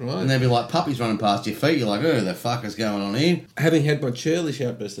 right. And they'd be like puppies running past your feet. You're like, "Oh, the fuck is going on here?" Having had my churlish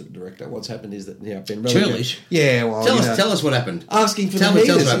outburst at the director, what's happened is that I've been relegated. Churlish? Yeah, well, Tell us what happened. asking for Tell the me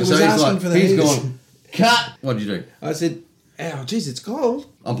heaters. what It happened. was So he's asking like, for the he's heaters. gone, cut. What did you do? I said, "Ow, geez, it's cold.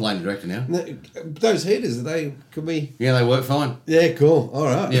 I'm playing the director now. No, those heaters, they could be." Yeah, they work fine. Yeah, cool. All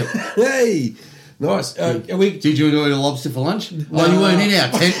right. Yep. Hey, nice. Are we? Did you enjoy the lobster for lunch? Well, you weren't in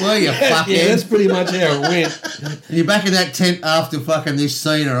our tent, were you? Fuckhead. Yeah, that's pretty much how it went. You're back in that tent after fucking this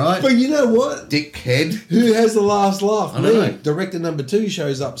scene, all right? But you know what? Dickhead. Who has the last laugh? I don't know. Director number 2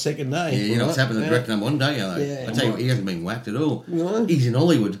 shows up second day. Yeah, you know what's happened to the Yeah. director number 1 day, though. Yeah, I tell you right. what, he hasn't been whacked at all. No. He's in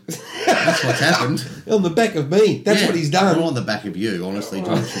Hollywood. That's what's happened. On the back of me. That's Yeah. what he's done. Well, on the back of you, honestly,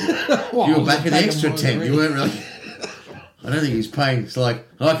 John. Well, You on were back the in the back of extra my tent. You ring. weren't really. I don't think he's paying. It's like,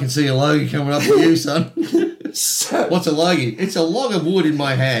 I can see a logie coming up for you, son. So, What's a logie? It's a log of wood in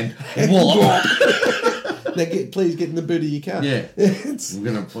my hand. Wallop. now please get in the boot of your car. Yeah. It's I'm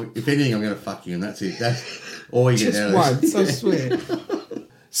gonna, if anything, I'm gonna fuck you, and that's it. That's all you get just out of this. once, I swear.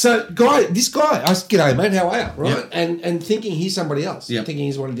 So, this guy, I said, "G'day, mate, how are you?" Right? Yep. And thinking he's somebody else. Yep. Thinking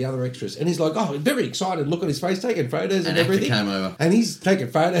he's one of the other extras. And he's like, "Oh, very excited. Look at his face, taking photos An and actor everything." came over. And he's taking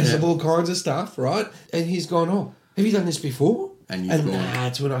photos Yeah. of all kinds of stuff, right? And he's gone, "Oh, have you done this before?" And you've gone.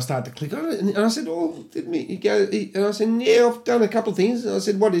 that's when I start to click on it. And I said, "Oh, didn't he go?" And I said, "Yeah, I've done a couple of things." And I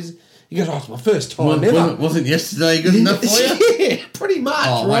said, "What is?" He goes, "Oh, it's my first time ever." Wasn't yesterday good enough for you? Yeah, pretty much.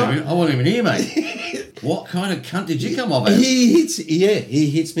 Oh, wait a right? minute. I wasn't even here, mate. What kind of cunt did you come off as? He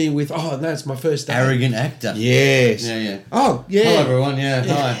hits me with, "Oh, no, it's my first day." Arrogant actor. Yes. Yeah, yeah. Oh, yeah. Hello, everyone. Yeah,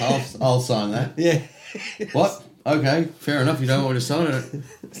 hi. I'll sign that. Yeah. What? Okay, fair enough. You don't want me to sign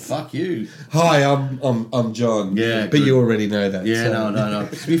it. Fuck you. Hi, I'm John. Yeah, but good. you already know that. Yeah, so. no.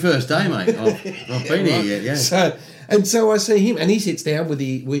 It's my first day, mate. I've been here yet, yeah. So I see him, and he sits down with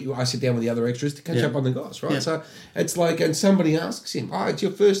I sit down with the other extras to catch Yeah. up on the guys, right? Yeah. So it's like, and somebody asks him, "Oh, it's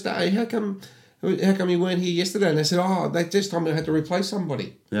your first day. How come you weren't here yesterday?" And they said, "Oh, they just told me I had to replace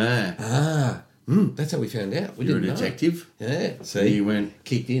somebody." Yeah. That's how we found out. We You're a didn't detective. know. Yeah. And See, you went,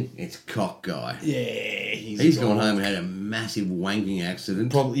 kicked in. it's cock guy. Yeah, He's gone home and had a massive wanking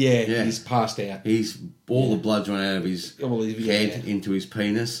accident. Probably, yeah, he's passed out. He's all the blood's run out of his Well, yeah. head into his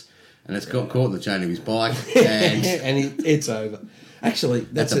penis, and it's got caught in the chain of his bike. And and it's over. Actually,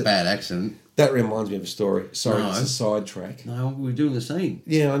 that's that's a bad accident. That reminds me of a story. Sorry, No. it's a sidetrack. No, we're doing the scene.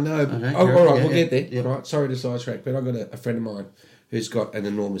 Yeah, I know. Okay, All yeah, right, yeah, we'll get there. yeah. Right, sorry to sidetrack, but I've got a friend of mine who's got an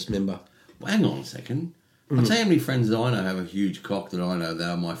enormous member. Well, hang on a second. I'll tell you how many friends that I know have a huge cock that I know that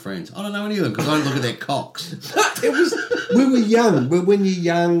are my friends. I don't know any of them because I don't look at their cocks. It was we were young. But when you're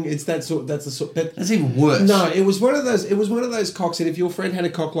young, it's that sort. That's the sort. But That's even worse. no, it was one of those. It was one of those cocks that if your friend had a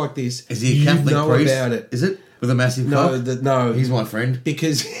cock like this, Is he a you Catholic know priest? about it. Is it? With a massive cock? No, He's my friend.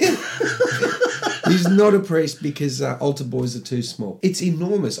 because he's not a priest because altar boys are too small. It's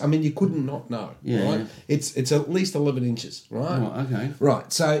enormous. I mean, you couldn't not know. Yeah, right? yeah. It's at least 11 inches. Right. Oh, okay.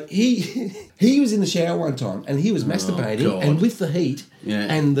 Right, so he was in the shower one time and he was masturbating, God. and with the heat, Yeah.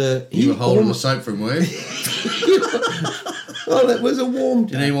 and You were holding the soap from where? oh, that was a warm.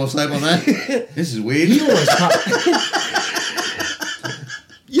 Do you need more soap on that? This is weird. He almost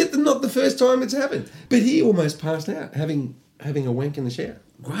yet not the first time it's happened, but he almost passed out having a wank in the shower.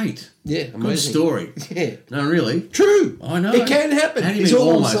 Great. Yeah, Good amazing. story. Yeah, No, really? true. I know. It can happen. How do you It's mean all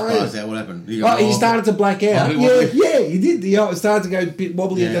I'm almost saying. passed out? What happened? You Oh, go, he started to black out. Wobbly, Yeah, wobbly. yeah, he did. It started to go a bit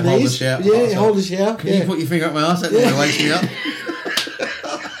wobbly at the hold the knees. shower. Yeah, Oh, hold the shower. Can yeah. you put your finger up my arse? That normally wakes me up.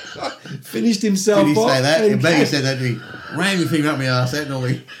 Finished himself Did he off. say that? and I bet he came- said that, did he? Ram your finger up my arse. That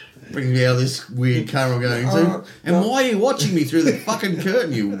normally brings me out of this weird coma I'm going to. And no. why are you watching me through the fucking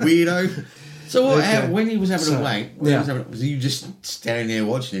curtain, you weirdo? So what, Okay. when he was having So, a wank, yeah. was you just standing there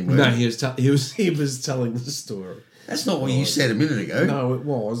watching him? were No, you? he was telling the story. That's not what you said a minute ago. No, it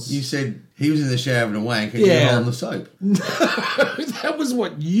was. You said he was in the shower having a wank and you Yeah. were holding the soap. that was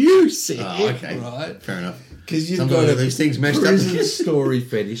what you said. Oh, okay. Right. Fair enough. Because you've Sometimes got a these things meshed up. prison story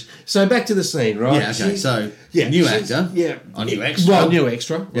fetish. So back to the scene, right? Yeah, okay. So, Yeah, new she's- actor. Yeah. A new extra. Well, new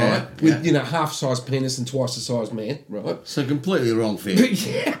extra, Yeah, right? With, yeah. half-size penis and twice-the-size man, right? So completely wrong fit.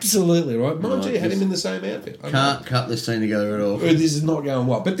 Yeah, absolutely, right? Mind you, Right, had him this- in the same outfit. I know. Can't cut this scene together at all. This is not going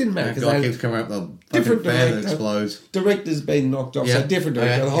well. But didn't matter That guy because keeps coming up the different fucking fan that director. explodes. director's been knocked off, Yeah. so different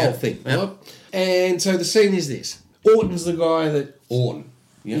director, Okay, the whole yeah, thing, yeah. right? And so the scene is this. Orton's the guy that... Orton.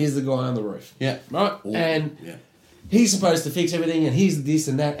 Yeah. He's the guy on the roof. Yeah. Right? Orton. And yeah. he's supposed to fix everything, and he's this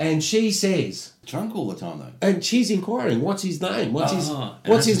and that, and she says... Drunk all the time though. And she's inquiring, what's his name? What's his and what's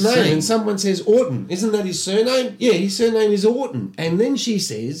that's his the name? scene. And someone says Orton. Isn't that his surname? Yeah, his surname is Orton. And then she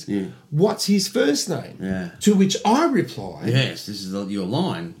says, Yeah. what's his first name? Yeah. To which I reply, Yes, this is your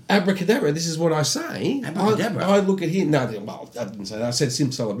line. abracadabra, this is what I say. Abracadabra? I look at him. No, well, I didn't say that. I said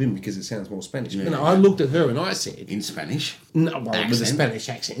simsalabim because it sounds more Spanish. Yeah. But no, I looked at her and I said, In Spanish. no, well, with a Accent. Spanish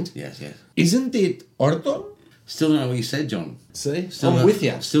accent, Yes, yes. isn't it Orton? Still don't know what you said, John. See? Still I'm don't- with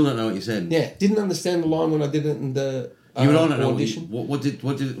you. Still don't know what you said. Yeah, didn't understand the line when I did it in the You and I don't know what, audition.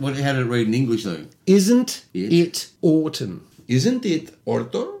 how did it read in English though? Isn't It? it Orton? Isn't it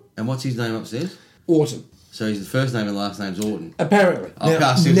Orton? And what's his name upstairs? Orton. So his first name and last name's Orton. Apparently. Okay, Now-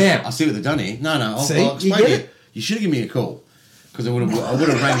 I see, now, I see what they've done here. No, I'll See? explain You to get you. it? You should have given me a call because I would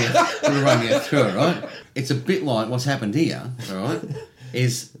have rang you through it, right? It's a bit like what's happened here, all right?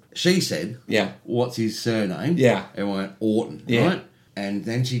 Is she said, Yeah. what's his surname? Yeah. And I went Orton, Yeah. right? And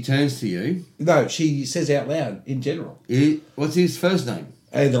then she turns to you. no, she says out loud in general. What's his first name?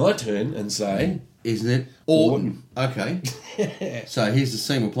 And I turn and say, Isn't it Orton? Okay. So here's the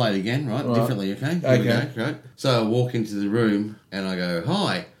scene. We'll play it again, right? Right. Differently, okay? Here we Okay. go, right? So I walk into the room and I go,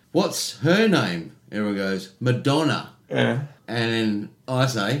 hi, what's her name? Everyone goes, Madonna. And then I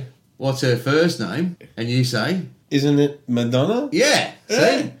say, what's her first name? And you say, isn't it Madonna? yeah.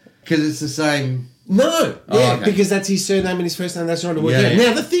 Yeah. See? Because it's the same. No. Oh, Yeah, okay. because that's his surname and his first name. That's trying to work Yeah, out. yeah.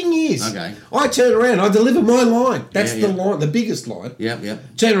 Now, the thing is, Okay. I turn around, I deliver my line. That's Yeah, the yeah. line, the biggest line.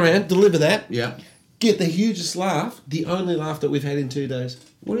 Yep. Turn around, deliver that, Get the hugest laugh, the only laugh that we've had in 2 days.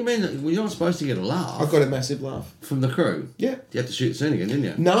 What do you mean? Well, you're not supposed to get a laugh I got a massive laugh. from the crew. Yeah. You had to shoot the scene again, didn't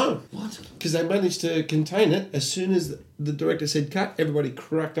you? No. What? Because they managed to contain it. As soon as the director said cut, everybody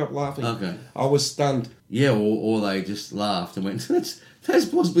cracked up laughing. Okay. I was stunned. Yeah, or they just laughed and went, that's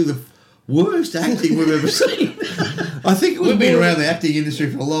possibly the worst acting we've ever seen. I think it was We've been more- around the acting industry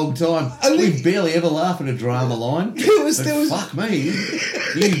for a long time. I think- We barely ever laugh at a drama line. There was- But there was- fuck me.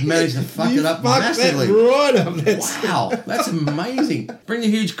 You managed to fuck You it up fucked massively. that right up. That's Wow, that's amazing. Bring the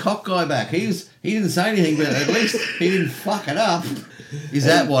huge cock guy back. He didn't say anything, but at least he didn't fuck it up. Is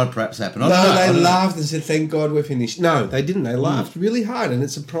that what perhaps happened? I don't know. No, I they don't know. laughed and said, "Thank God we're finished." No, they didn't. They laughed really hard, and it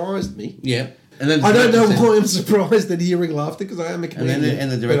surprised me. Yeah. And then I don't know said- why I'm surprised at hearing laughter because I am a And comedian. then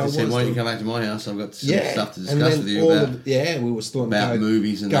the but I director said, was "Why don't you the- come back to my house? I've got some Yeah, stuff to and discuss then with you all about of, we were still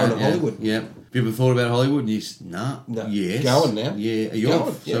movies and going that, to yeah. Hollywood. Yeah. Have you ever thought about Hollywood? And you said, nah. No. Yes. Going now. Yeah. Are you Going,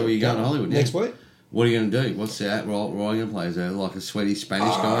 off? yeah, So are you going to Hollywood? Yeah. next week? What are you going to do? What's that role are you going to play? Is there like a sweaty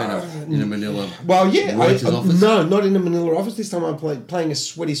Spanish guy in a Manila Well, yeah. worker's office? No, not in a Manila office. This time I'm playing a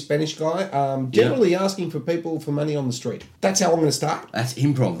sweaty Spanish guy, generally asking for people for money on the street. That's how I'm going to start. That's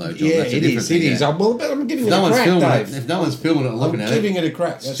improv, though, John. Yeah, That's a it different is. thing, It is. yeah. I'm giving it a one's crack, filming Dave. if no one's filming it or looking I'm at giving it, it a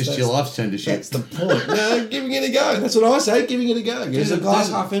crack. it's just your life's turned to shit. That's the point. No, giving it a go. That's what I say. Giving it a go. Is the glass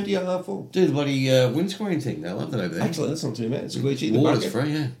half empty or half full? Do the bloody windscreen thing. They love that over there. Actually, that's not too bad. Squeegee the Water's bucket.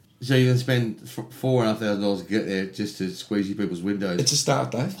 free, yeah. So you're going to spend $4,500 to get there just to squeegee people's windows. It's a start,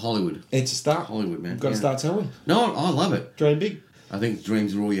 Dave. Hollywood. It's a start. Hollywood, man. You've got to Yeah. start somewhere. No, I love it. Dream big. I think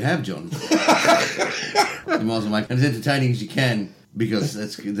dreams are all you have, John. You might as well make it as entertaining as you can because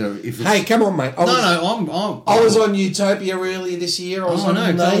that's if it's, Hey, come on, mate. I'm I was on Utopia earlier this year. I was on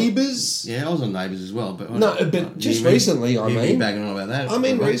Neighbours. Yeah, I was on Neighbours as well, but Just recently, I mean. bagging on about that. I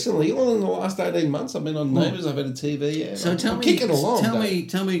mean, recently, all in the last 18 months, I've been on Neighbours. I've had a TV. Yeah. So I'm kicking along.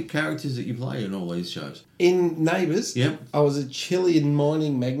 Tell me characters that you play in all these shows. In Neighbours, Yep. I was a Chilean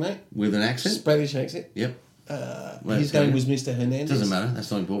mining magnate, With an accent. Spanish accent. Yep. His name was Mr. Hernandez. Doesn't matter.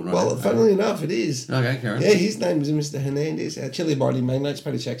 That's not important. Well, Right? funnily enough, it is. Okay, Karen. Yeah, his name was Mr. Hernandez, a Chilean mining magnate,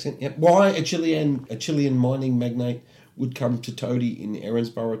 Spanish accent. Yep. Why a Chilean mining magnate would come to Toadie in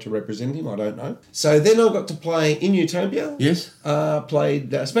Erinsborough to represent him, I don't know. So then I got to play in Utopia. Yes.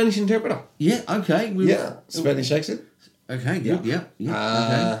 Played Spanish interpreter. Yeah. Okay. Spanish accent. Okay. Good. Yeah.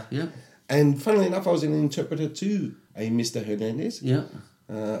 Okay. Yeah. And funnily enough, I was an interpreter to a Mr. Hernandez. Yeah.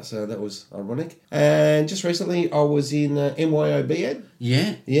 So that was ironic. And just recently, I was in MYOB ad.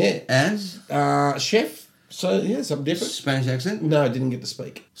 Yeah. Yeah. As Chef. So, yeah, something different. Spanish accent. No, I didn't get to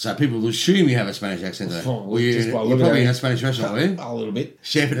speak. So people will assume you have a Spanish accent, though. Oh, Well, you're just by probably looking at in it. a Spanish restaurant, were you? A little bit.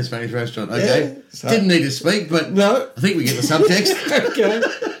 Chef in a Spanish restaurant. Okay. Yeah, so- Didn't need to speak, but No. I think we get the subtext. Okay.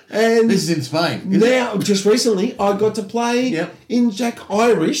 And This is in Spain. isn't it? now, just recently, I got to play Yep. in Jack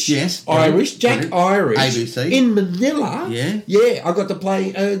Irish. Yes, Irish. brilliant. Jack Irish. ABC. In Manila. Yeah. Yeah, I got to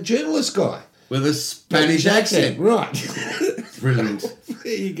play a journalist guy. With a Spanish accent. Right. Brilliant.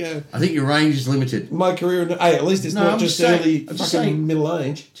 There you go. I think your range is limited. My career, hey, at least it's No, not I'm just just saying- early I'm just fucking saying- middle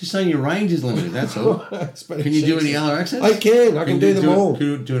age. Just saying your range is limited, that's all. Spanish Can you do any accent. other accents? I can. I can do them all. Can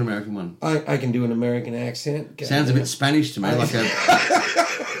you do an American one? I can do an American accent. Sounds a bit Spanish to me, like a...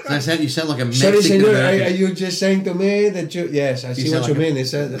 You sound like a Sorry, Mexican senor, are American. you just saying to me that you... Yes, I see sound what you like mean.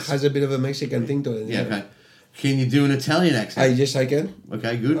 It has a bit of a Mexican thing to it. Yeah, okay. Can you do an Italian accent? Yes, I can.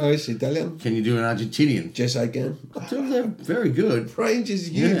 Okay, good. Oh, it's Italian. Can you do an Argentinian? Yes, I can. They're very good. Range is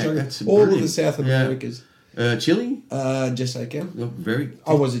huge. Yeah, I can- that's all of the brilliant. South Yeah. Americas. Chile? Yes, I can. Very...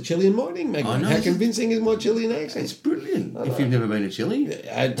 I was a Chilean mining I magnate. know. How convincing is my Chilean It's accent? brilliant. If you've never been to Chile.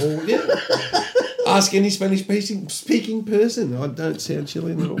 Yeah. Ask any Spanish speaking person. I don't sound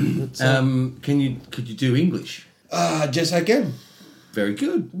Chilean at all. Could you do English? Yes, I can. Very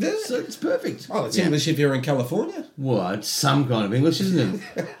good. Yeah. So it's perfect. Oh, it's Yeah. English if you're in California. Well, it's some kind of English, isn't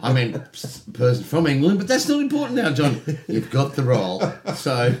it? I mean, person from England, but that's not important now, John. You've got the role.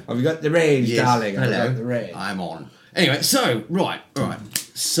 So, I've got the range, yes, darling. I've hello. got the range. I'm on. Anyway, so, right.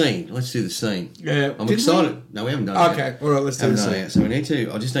 Scene. Let's do the scene. Yeah. I'm Did excited. we? No, we haven't done it Okay, yet. all right, let's do Haven't the done it scene. yet. So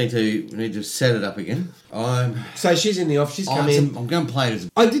we need to set it up again. I'm So she's in the office. She's come in. I'm going to play it as...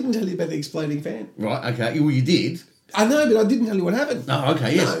 I didn't tell you about the exploding fan. Right, okay. Well, you did. I know, but I didn't tell you what happened. Oh,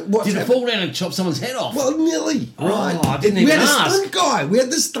 okay, yes. No, what's Did it happened? fall down and chop someone's head off? Well, nearly. Oh, Right. I didn't we even had ask. a stunt guy. We had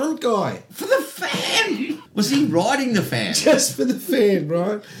the stunt guy. For the fan! Was he riding the fan? Just for the fan,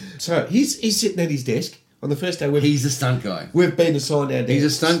 right? So he's sitting at his desk on the first day. He's the stunt guy. We've been assigned our desk. He's a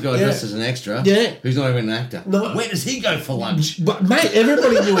stunt guy Yeah. dressed as an extra. Yeah. Who's not even an actor. No. Where does he go for lunch? But, mate,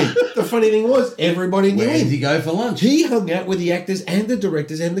 everybody knew him. The funny thing was, everybody knew Where him. did he go for lunch? He hung out with the actors and the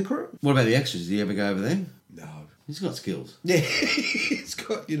directors and the crew. What about the extras? Did he ever go over there? No. He's got skills. Yeah, he's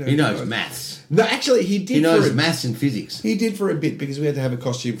got, you know. He knows maths. No, actually, he did. He knows for a, maths and physics. He did for a bit because we had to have a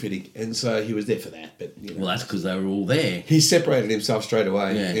costume fitting, and so he was there for that. But you know, Well, that's because they were all there. he separated himself straight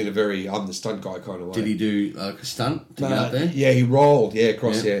away Yeah. in a very "I'm the stunt guy" kind of way. Did he do like a stunt to get up there? Yeah, he rolled. Yeah,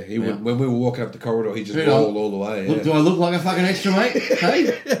 across. Yeah, Yeah, he yeah. would, when we were walking up the corridor, he just Hang on. rolled all the way. Look, do I look like a fucking extra, mate?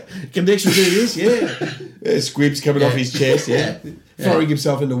 Hey? Can the extra do this? Yeah. Squibs coming off his chest. Yeah. Yeah. Throwing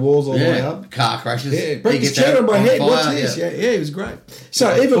himself into walls all the way Yeah. up. Car crashes. Yeah, He broke his gets chair out on my on head. fire, What's this? Yeah, it was great.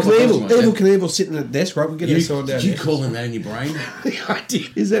 So Yeah, Evil proper Knievel, costume, Evil yeah. Knievel sitting at the desk, right? We're getting You, assigned down did you there. call him that in your brain? I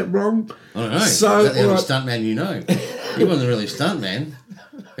did. Is that wrong? I don't know. So, Is that the only all right. stunt man you know? He wasn't really a stunt man.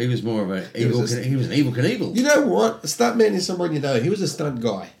 He was more of he was an evil Knievel. You know what? A stuntman is someone you know. He was a stunt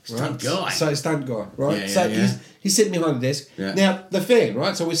guy. Stunt right? guy. So stunt guy, right? Yeah, so yeah. he's sitting behind the desk. Yeah. Now the fan,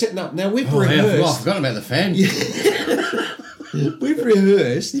 right? So we're setting up. Now we've Oh, yeah, I rehearsed. forgot about the fan. We've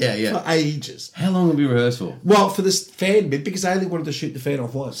rehearsed Yeah. for ages. How long have we rehearsed for? Well, for this fan bit, because they only wanted to shoot the fan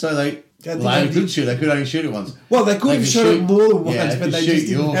off once. So they think only they could did- shoot. They could only shoot it once. Well, they could have shot it more than once, Yeah, but could they shoot just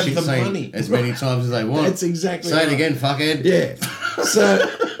didn't your have shit the scene money. as many times as they want. That's exactly Say it right. again, fuckhead. Yeah. So,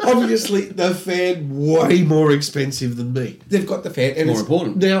 obviously, the fan way more expensive than me. They've got the fan. And More it's-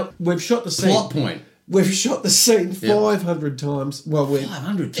 important. Now, we've shot the scene. Plot point. We've shot the scene Yeah. 500 times. Well,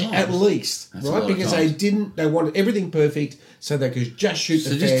 500 times? At least, That's a right? lot of Because times. they wanted everything perfect so they could just shoot So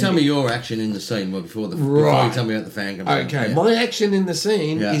the just fan. tell me your action in the scene before you Right. tell me about the fan coming out. Okay, Yeah. my action in the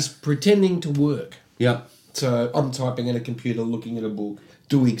scene Yeah. is pretending to work. Yep. So I'm typing at a computer, looking at a book,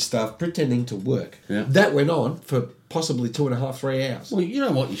 doing stuff, pretending to work. Yeah. That went on for possibly 2.5, 3 hours. Well, you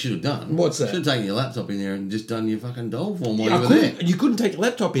know what you should have done? What's that? Should have taken your laptop in there and just done your fucking doll form while I you were there. couldn't, you couldn't take a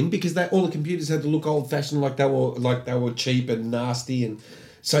laptop in because all the computers had to look old fashioned, like they were cheap and nasty, and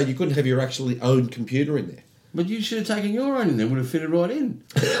so you couldn't have your actually own computer in there. But you should have taken your own in there. Would have fitted right in.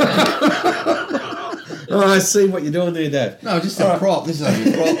 Oh, I see what you're doing there, Dave. No, just a prop. This is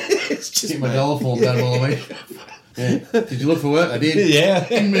only a prop. It's just Get my doll form done while I'm in. Yeah. Did you look for work? I did. Yeah.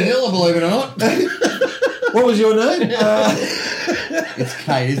 In Manila, believe it or not. What was your name? It's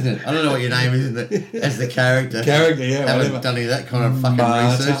Kate, isn't it? I don't know what your name is, isn't it? As the character. Character, yeah, Haven't whatever. done any of that kind of fucking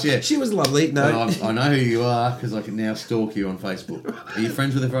Marta. research yet. She was lovely. No, But I know who you are because I can now stalk you on Facebook. Are you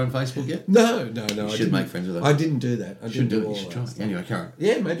friends with her on Facebook yet? no. I should didn't. make friends with her. I didn't do that. I Should didn't do it. all You should that try. stuff. Anyway, Karen.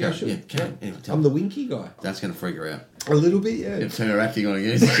 Yeah, maybe I should. Yeah, Karen. Anyway, tell I'm me. the winky guy. That's going to freak her out. A little bit, yeah. Yeah, turn her acting on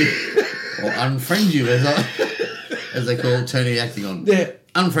again. Or unfriend you, as they call turning acting on. Yeah.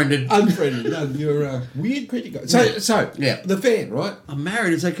 Unfriended. Unfriended. No, you're a weird creature guy. So Yeah. the fan, right? I'm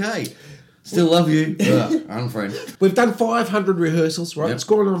married, it's okay. Still love you. Unfriend. We've done 500 rehearsals, right? Yep. It's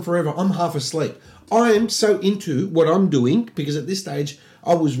gone on forever. I'm half asleep. I am so into what I'm doing because at this stage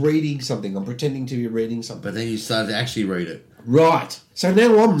I was reading something. I'm pretending to be reading something. But then you started to actually read it. Right. So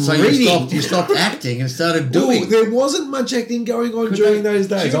now I'm So reading. you stopped acting and started Ooh, doing. there wasn't much acting going on during those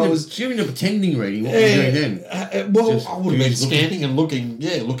days. I was During the pretending reading, what were you doing then? well, Just- I would have you been just looking- scanning and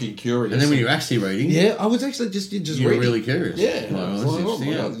looking curious. And then when you're actually reading, yeah, I was actually just you were reading. really curious. Yeah, Like, I oh, was this like, is oh my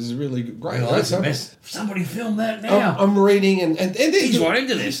interesting, God, this is really great. yeah. right? That's So the best. Somebody film that now. I'm reading and then He's right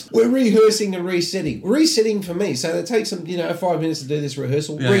into this. we're rehearsing and resetting. Resetting for me, so it takes some 5 minutes to do this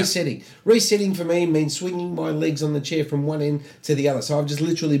rehearsal. Yeah. Resetting for me means swinging my legs on the chair from one end to the other. So I've just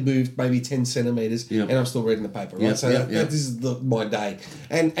literally moved maybe 10 centimeters, Yep. and I'm still reading the paper. Right, Yep, so yep, that is my day.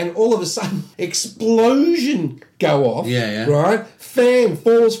 And all of a sudden, explosion go off. Yeah. Right, fan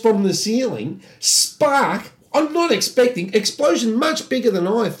falls from the ceiling, spark. I'm not expecting explosion much bigger than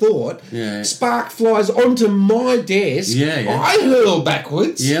I thought. Yeah. Spark flies onto my desk. Yeah. I hurl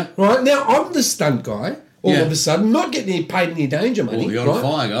backwards. Yep. Right now, I'm the stunt guy. All Yeah. of a sudden, not getting paid any danger money. Well, the on right?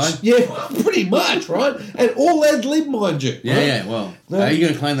 fire guy. Yeah, pretty much, right? And all ad lib, mind you. Yeah, right? yeah. Well, No. are you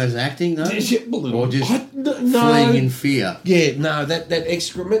going to claim those acting though, or just fleeing in fear? Yeah, no, that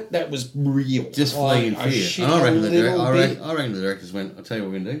excrement, that was real. Just fleeing in I fear. shit And I reckon a the little bit. I reckon the directors went, I'll tell you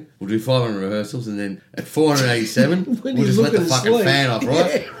what we're going to do. We'll do 500 rehearsals and then at 487, When we'll he's just let the looking fucking asleep. fan off, right?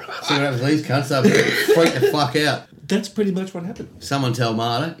 Yeah, See what happens to these cunts. They'll freak the fuck out. That's pretty much what happened. Someone tell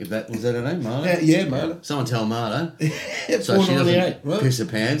Marta, if that was that her name, Marta? Yeah, Marta. Someone tell Marta. So she 498, doesn't right? piss her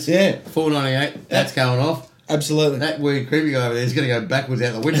pants. Yeah. 498, that's going off. Absolutely. That weird creepy guy over there is going to go backwards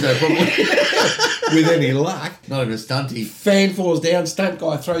out the window probably. With any luck. Not even a stunty. Fan falls down, stunt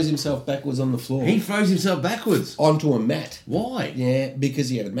guy throws himself backwards on the floor. He throws himself backwards. onto a mat. Why? Yeah, because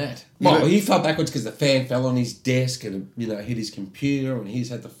he had a mat. Yeah, Well, but- he fell backwards because the fan fell on his desk and hit his computer, and he's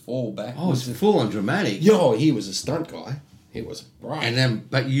had to fall back. Oh, it's full on dramatic. Yo, he was a stunt guy. He was right. And then,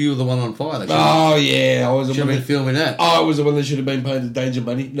 but you were the one on fire. That Oh yeah, I was the should have one. been filming that. I was the one that should have been paid the danger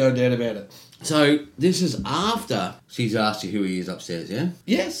money. No doubt about it. So this is after she's asked you who he is upstairs, yeah?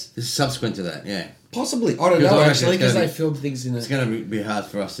 Yes, This is subsequent to that, yeah. possibly. I don't Because I know reckon actually it's because gonna they be- filmed things in It's a. going to be hard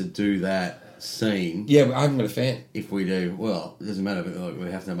for us to do that scene Yeah, but I haven't got a fan. if we do. Well, it doesn't matter, but like,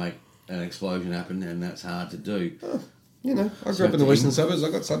 we have to make an explosion happen, and that's hard to do. I grew up in the western suburbs.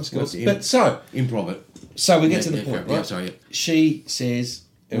 I got some skills. What's But so Improv it. we get Yeah, to the yeah, point, yeah, right? sorry. Yeah. She says,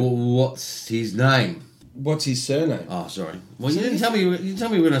 Well, what's his name? "What's his surname?" Oh, sorry. Well, you didn't tell me. You didn't tell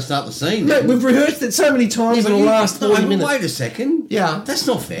me we were going to start the scene. Mate, we've rehearsed it so many times in the last 40 minutes. Wait a second. Yeah. That's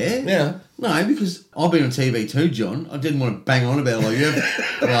not fair. Yeah. No, because I've been on TV too, John. I didn't want to bang on about it like you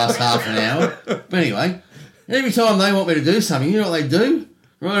have the last half an hour. But anyway, every time they want me to do something, you know what they do?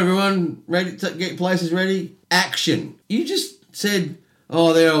 Right, everyone, ready to get places ready? Action. You just said,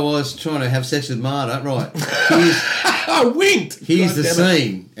 oh, there I was trying to have sex with Marta. Right. I winked. Here's God the damn it.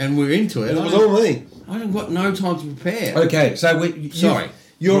 scene. And we're into it. It was all me. I haven't got no time to prepare. Okay, so Sorry.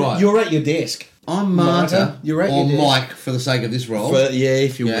 you're Right. you're at your desk. I'm Marta You're right, or you do. Mike for the sake of this role.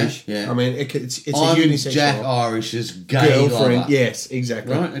 If you Yeah, wish. yeah. I mean, it's a I'm unisex Jack role. Irish's gay Girlfriend. lover. Yes,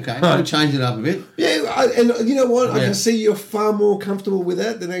 exactly. Right, okay. Right. We'll change it up a bit. Yeah, and you know what? I Yeah. can see you're far more comfortable with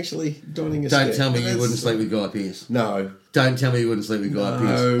that than actually donning a Don't skirt. tell me you That's- wouldn't sleep with Guy Pearce. No. Don't tell me you wouldn't sleep with Guy No.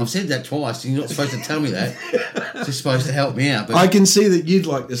 Pearce. I've said that twice. You're not supposed to tell me that. It's just supposed to help me out. But I can see that you'd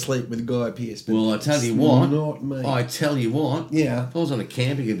like to sleep with Guy Pearce. But well, I tell you it's what. Not me. I tell you what. Yeah. If I was on a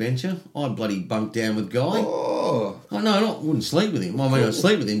camping adventure, I'd bloody bunk down with Guy. Oh. Oh, no, I wouldn't sleep with him. I mean, I'd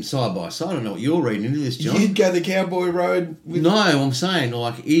sleep with him side by side. I don't know what you're reading into this, John. You'd go the cowboy road with... No, I'm saying,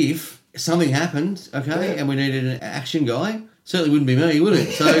 like, if something happened, okay, Yeah. and we needed an action guy, certainly wouldn't be me, would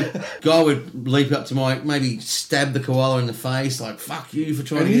it? So, Guy would leap up to Mike, maybe stab the koala in the face, like, fuck you for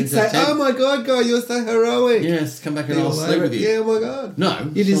trying And to get he'd into the say, tent. oh my God, Guy, you're so heroic. Yes, come back and Be I'll all sleep over with it. you. Yeah, oh my God. No.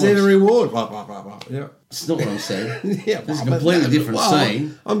 You it's deserve not- a reward. Blah, blah, blah, blah. Yeah. It's not what I'm saying. Yeah, It's a well, completely but- different well,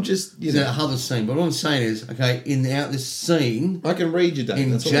 scene. I'm just, you It's a know, other scene. But what I'm saying is, okay, in out this scene, I can read you, Dave.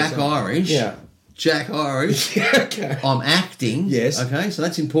 in That's all Jack I'm saying. Irish, Yeah. Jack Irish, Okay. I'm acting. Yes. Okay, so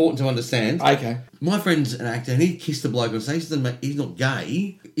that's important to understand. Okay. My friend's an actor, and he kissed a bloke on stage. He's not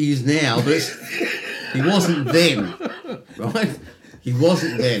gay. He is now, but he wasn't then, right? He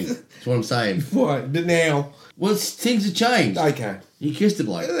wasn't then. That's what I'm saying. Right, but now. Well, things have changed. Okay. He kissed a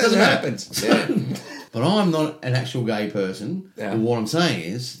bloke. That Doesn't matter. happens. Yeah. But I'm not an actual gay person. Yeah. And what I'm saying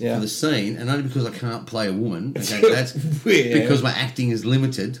is, Yeah. for the scene, and only because I can't play a woman, okay, that's Yeah. because my acting is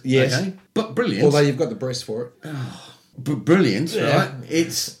limited. Yes. Okay? But brilliant. Although you've got the breast for it. Brilliant, Yeah. right?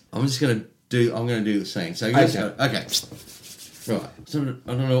 I'm going to do the scene. So you just Okay. go, okay. Right. So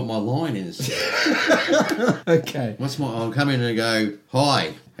I don't know what my line is. Okay. I'll come in and go,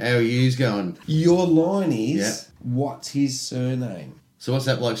 hi, how are yous going? Your line is, Yeah. what's his surname? So what's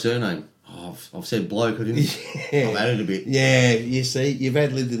that bloke's surname? Oh, I've said bloke, I didn't. Yeah. I've added a bit. Yeah, you see, you've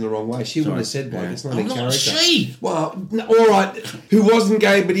ad-libbed in the wrong way. She wouldn't have said bloke. Yeah. It's not I'm a not character. she. Well, all right. Who wasn't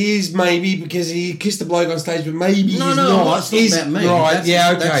gay, but he is maybe because he kissed a bloke on stage, but maybe he's No, not. it's not He's- about me. Right? That's-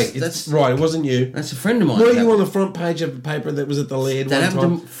 yeah. Okay. that's- It's right. It wasn't you. That's a friend of mine. Were you on the front page of the paper that was at the Laird That one happened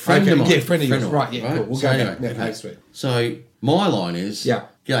time? to a friend of mine. Yeah, friend of yours. mine, Right. Yeah. Cool. We'll So go anyway, back. okay. Okay. Sweet. So my line is, Yeah.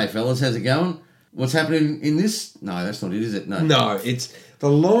 G'day fellas, how's it going? What's happening in this? No, that's not it, is it? No. No, it's the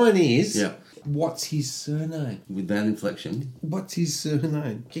line is. Yeah. What's his surname? With that inflection. What's his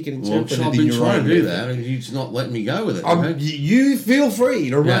surname? You can Well, interpret I've it in been your trying own to do way. that, and you're just not letting me go with it. Um, Okay? you feel free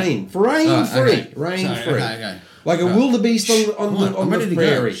to Yeah. reign. Reign Alright, free. okay. Reign Sorry, free. okay. Like a Right. wildebeest on Right, the I'm ready to go.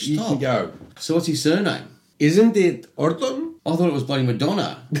 prairie. You Stop. can go. So what's his surname? Isn't it Orton? I thought it was bloody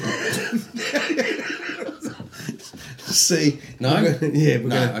Madonna. See. No? We're gonna- yeah, we're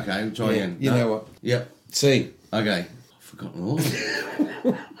No, going okay, we'll try yeah, again. You No. know what? Yep. See. Okay. I've forgotten all.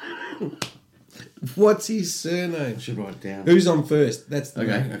 I What's his surname? should write it down. Who's on first? That's the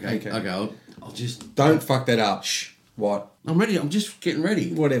Okay. I'll just. Don't fuck that up. Shh. What? I'm ready. I'm just getting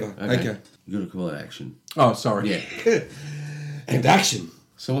ready. Whatever. Okay. You got to call it action. Oh, sorry. Yeah. And action.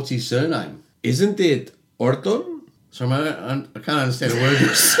 So what's his surname? Isn't it Orton? So I can't understand a word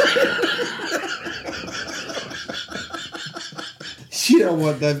you're saying. You know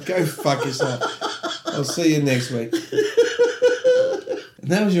what, Dave? Go fuck yourself. I'll see you next week.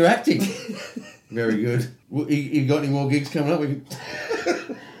 That was your acting. Very good. You got any more gigs coming up?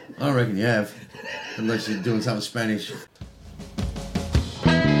 I reckon you have. Unless you're doing something Spanish.